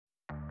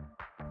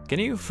Can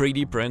you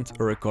 3D print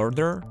a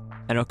recorder,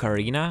 an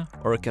ocarina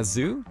or a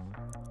kazoo?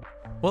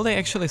 Will they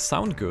actually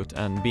sound good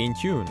and be in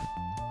tune?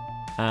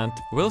 And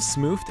will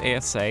smoothed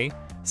ASA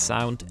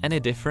sound any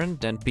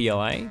different than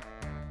PLA?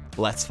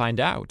 Let's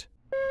find out!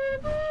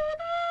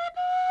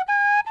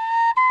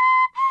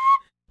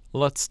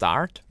 Let's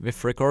start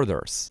with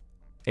recorders.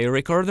 A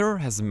recorder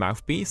has a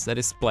mouthpiece that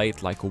is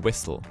played like a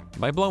whistle,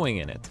 by blowing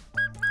in it.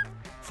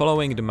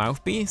 Following the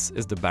mouthpiece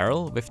is the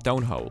barrel with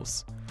tone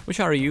holes, which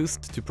are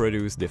used to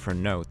produce different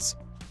notes.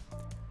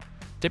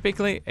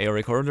 Typically, a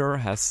recorder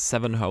has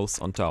 7 holes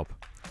on top,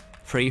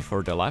 3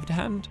 for the left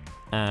hand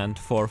and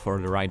 4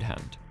 for the right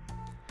hand.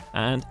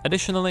 And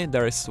additionally,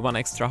 there is 1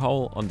 extra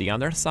hole on the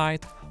other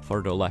side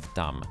for the left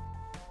thumb.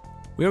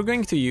 We are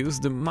going to use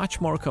the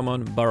much more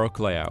common Baroque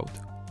layout,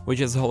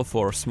 which is hole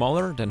 4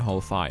 smaller than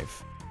hole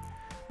 5.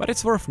 But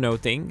it's worth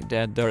noting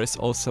that there is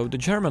also the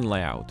German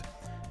layout,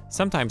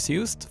 sometimes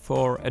used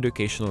for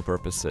educational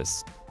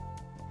purposes.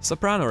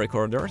 Soprano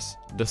recorders,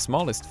 the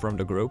smallest from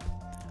the group,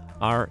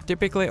 are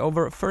typically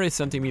over 30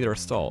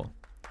 cm tall.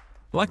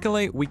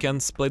 Luckily, we can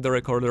split the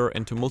recorder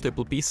into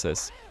multiple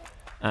pieces,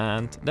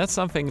 and that's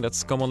something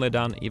that's commonly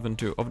done even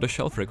to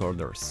off-the-shelf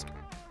recorders.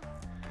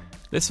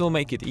 This will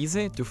make it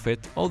easy to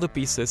fit all the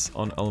pieces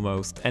on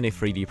almost any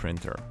 3D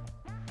printer.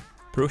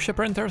 Prusa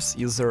Printer's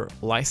user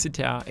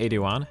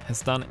Lycitea81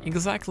 has done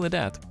exactly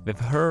that with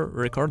her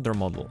recorder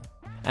model.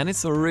 And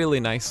it's a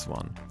really nice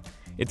one.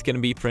 It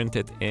can be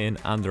printed in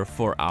under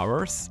 4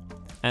 hours,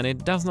 and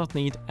it does not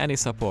need any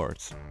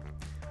support.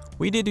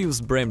 We did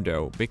use brim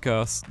though,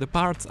 because the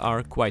parts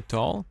are quite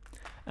tall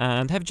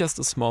and have just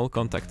a small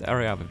contact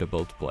area with the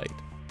build plate.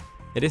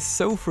 It is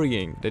so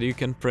freeing that you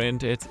can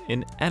print it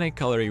in any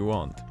color you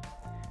want.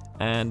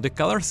 And the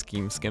color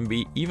schemes can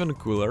be even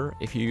cooler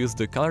if you use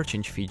the color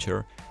change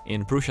feature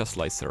in Prusa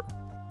Slicer.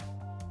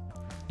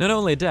 Not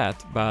only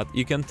that, but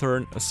you can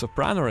turn a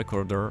soprano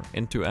recorder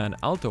into an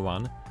alto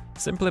one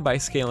simply by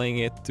scaling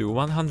it to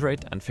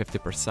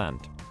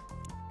 150%.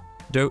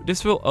 Though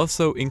this will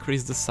also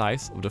increase the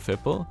size of the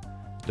fipple,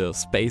 the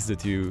space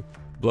that you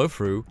blow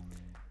through,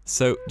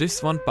 so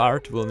this one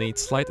part will need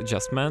slight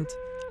adjustment,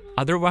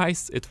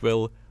 otherwise it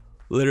will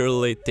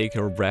literally take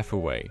your breath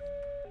away.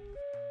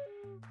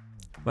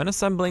 When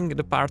assembling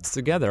the parts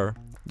together,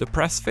 the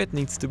press fit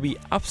needs to be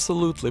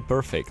absolutely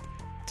perfect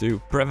to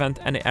prevent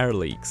any air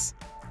leaks.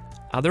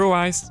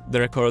 Otherwise, the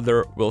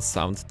recorder will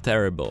sound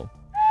terrible.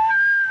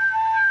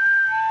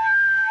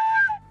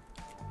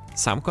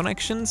 Some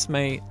connections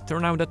may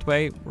turn out that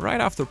way right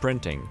after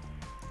printing.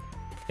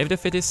 If the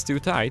fit is too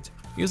tight,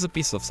 use a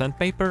piece of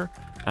sandpaper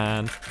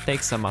and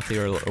take some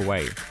material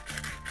away.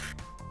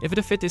 If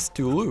the fit is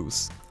too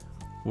loose,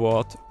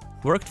 what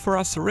worked for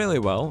us really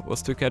well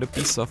was to cut a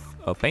piece of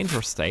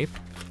painter's tape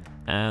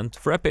and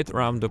wrap it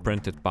around the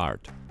printed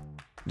part.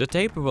 The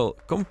tape will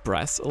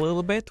compress a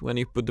little bit when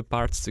you put the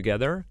parts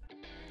together,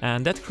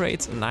 and that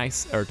creates a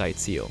nice airtight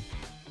seal.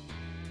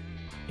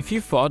 If you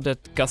thought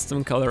that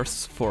custom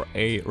colors for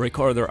a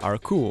recorder are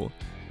cool,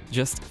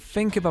 just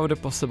think about the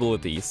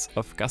possibilities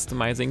of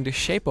customizing the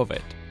shape of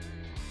it.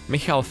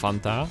 Michal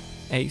Fanta,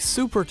 a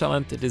super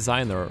talented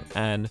designer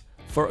and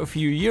for a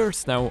few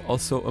years now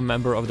also a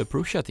member of the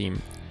Prusa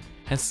team,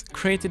 has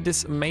created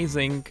this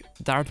amazing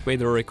Darth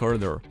Vader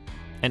recorder,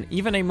 and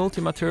even a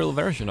multi-material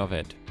version of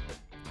it.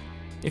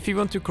 If you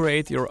want to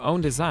create your own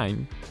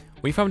design,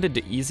 we found it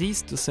the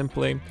easiest to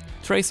simply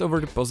trace over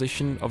the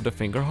position of the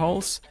finger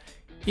holes,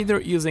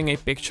 either using a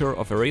picture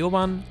of a real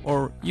one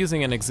or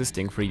using an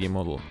existing 3D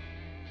model.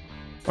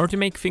 Or to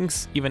make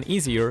things even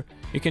easier,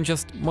 you can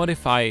just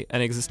modify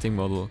an existing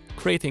model,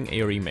 creating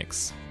a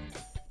remix.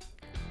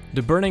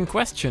 The burning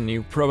question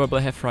you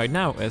probably have right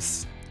now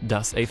is,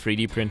 does a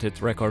 3D printed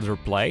recorder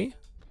play?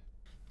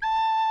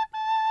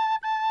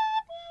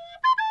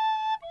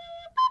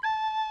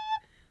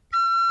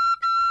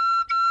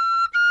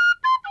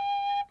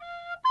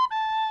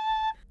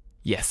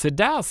 Yes, it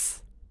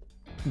does!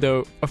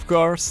 Though, of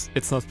course,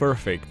 it's not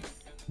perfect.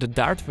 The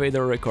Darth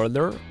Vader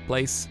recorder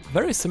plays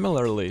very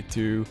similarly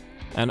to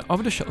an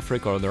off-the-shelf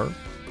recorder,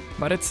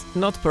 but it's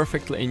not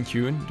perfectly in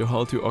tune the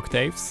whole 2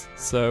 octaves,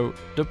 so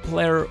the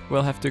player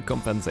will have to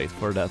compensate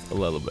for that a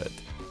little bit.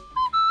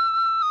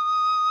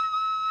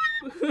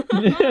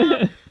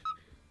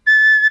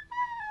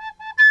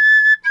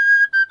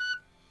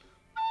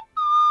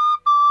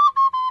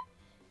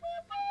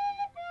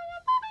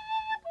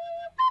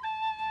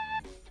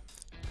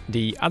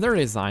 The other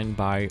design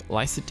by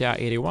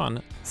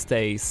Lycitea81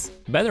 stays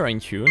better in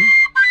tune,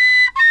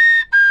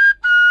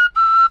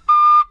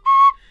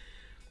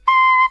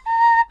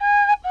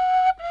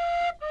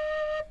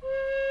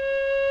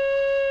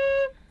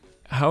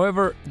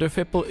 however, the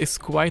fipple is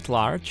quite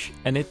large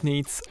and it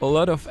needs a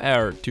lot of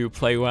air to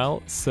play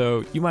well,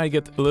 so you might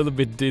get a little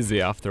bit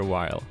dizzy after a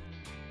while.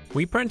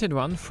 We printed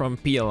one from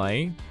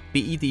PLA,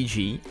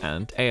 PETG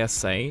and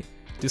ASA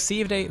to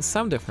see if they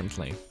sound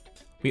differently.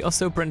 We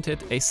also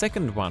printed a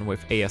second one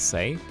with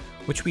ASA,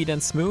 which we then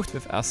smoothed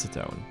with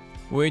acetone,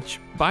 which,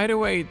 by the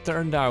way,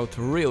 turned out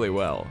really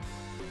well.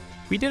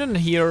 We didn't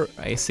hear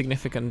a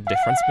significant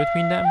difference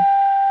between them,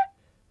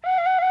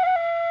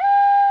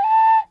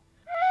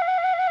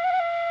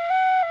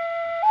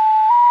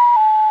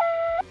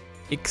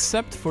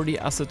 except for the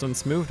acetone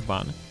smooth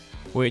one,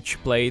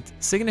 which played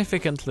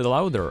significantly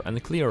louder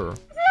and clearer.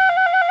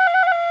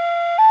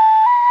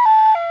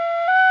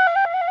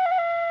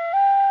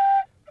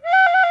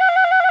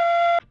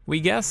 We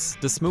guess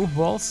the smooth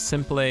walls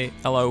simply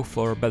allow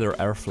for better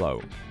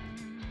airflow.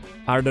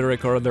 Are the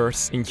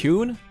recorders in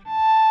tune?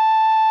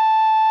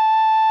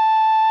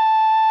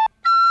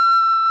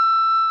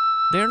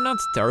 They're not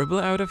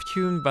terribly out of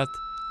tune, but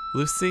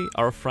Lucy,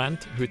 our friend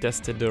who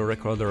tested the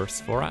recorders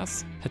for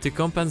us, had to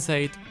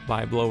compensate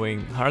by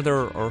blowing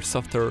harder or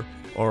softer,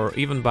 or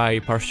even by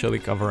partially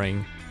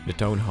covering the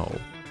tone hole.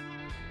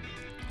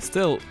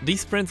 Still,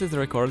 these printed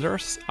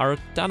recorders are a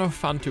ton of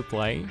fun to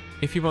play.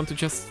 If you want to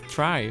just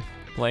try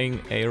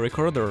playing a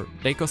recorder,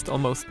 they cost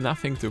almost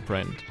nothing to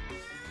print.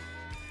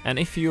 And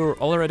if you're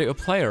already a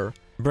player,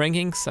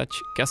 bringing such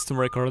custom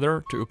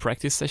recorder to a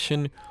practice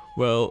session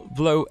will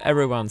blow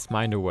everyone's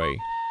mind away.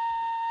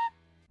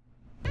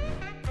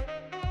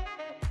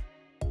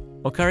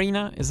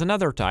 Ocarina is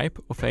another type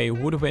of a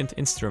woodwind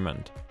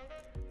instrument.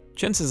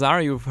 Chances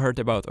are you've heard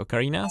about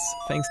ocarinas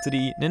thanks to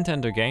the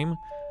Nintendo game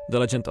The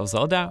Legend of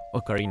Zelda: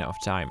 Ocarina of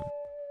Time.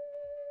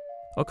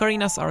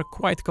 Ocarinas are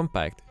quite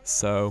compact,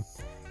 so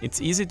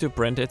it's easy to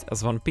print it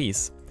as one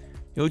piece.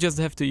 You'll just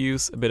have to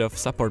use a bit of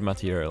support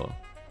material.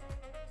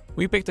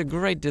 We picked a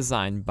great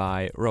design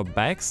by Rob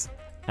Bax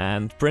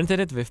and printed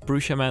it with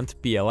Prusa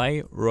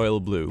PLA Royal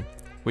Blue,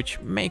 which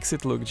makes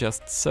it look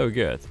just so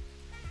good.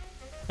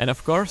 And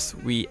of course,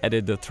 we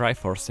added the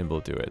Triforce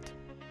symbol to it.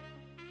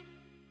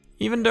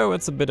 Even though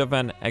it's a bit of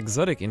an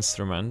exotic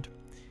instrument,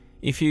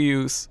 if you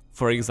use,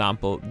 for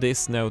example,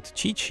 this note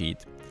cheat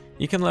sheet,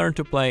 you can learn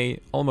to play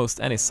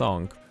almost any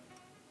song.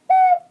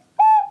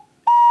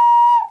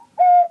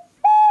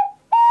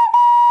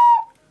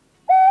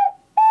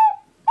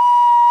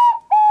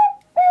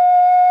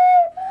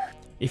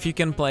 If you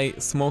can play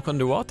Smoke on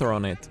the Water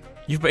on it,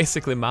 you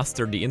basically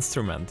mastered the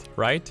instrument,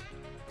 right?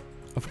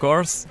 Of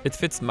course, it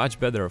fits much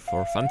better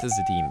for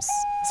fantasy themes,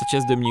 such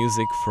as the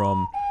music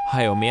from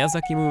Hayao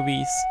Miyazaki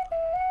movies,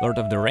 Lord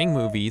of the Rings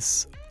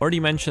movies, or the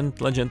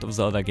mentioned Legend of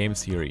Zelda game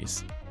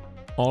series.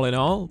 All in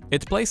all,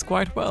 it plays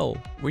quite well,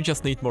 we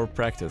just need more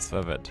practice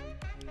with it.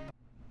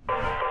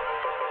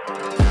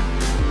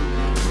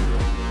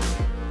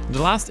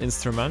 The last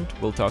instrument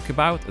we'll talk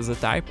about is a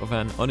type of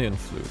an onion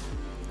flute.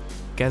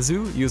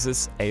 Kazoo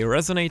uses a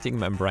resonating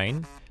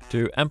membrane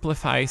to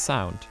amplify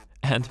sound,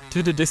 and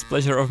to the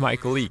displeasure of my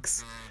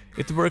colleagues,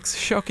 it works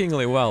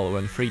shockingly well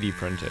when 3D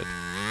printed.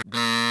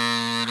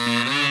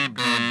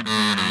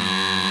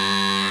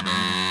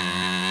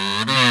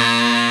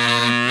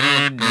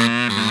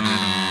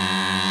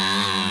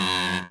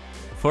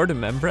 For the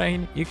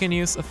membrane, you can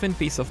use a thin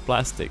piece of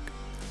plastic,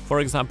 for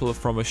example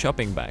from a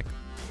shopping bag.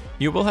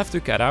 You will have to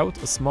cut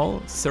out a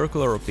small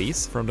circular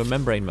piece from the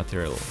membrane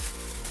material.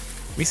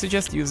 We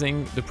suggest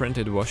using the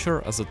printed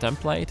washer as a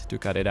template to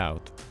cut it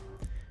out.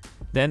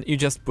 Then you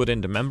just put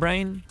in the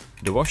membrane,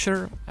 the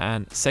washer,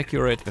 and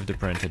secure it with the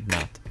printed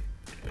nut.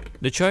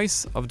 The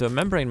choice of the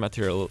membrane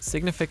material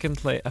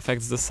significantly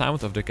affects the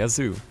sound of the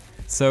kazoo,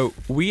 so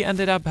we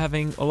ended up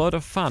having a lot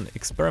of fun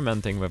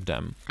experimenting with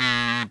them.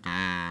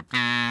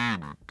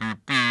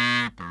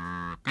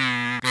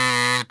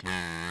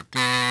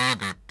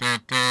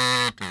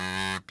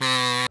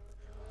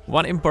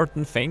 One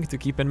important thing to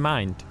keep in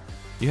mind: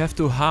 you have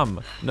to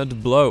hum,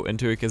 not blow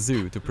into a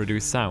kazoo to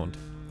produce sound.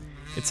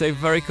 It's a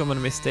very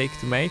common mistake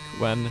to make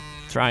when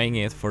trying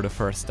it for the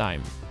first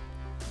time.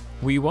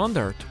 We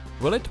wondered,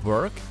 will it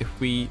work if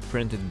we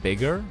print it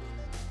bigger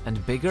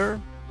and bigger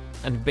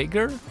and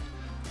bigger?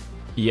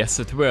 Yes,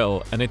 it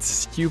will, and it's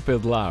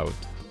stupid loud.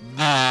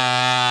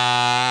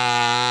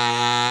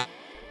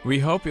 We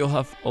hope you'll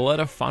have a lot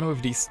of fun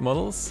with these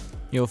models.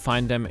 You'll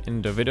find them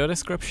in the video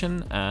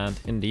description and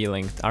in the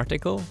linked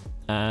article.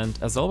 And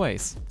as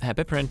always,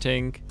 happy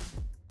printing!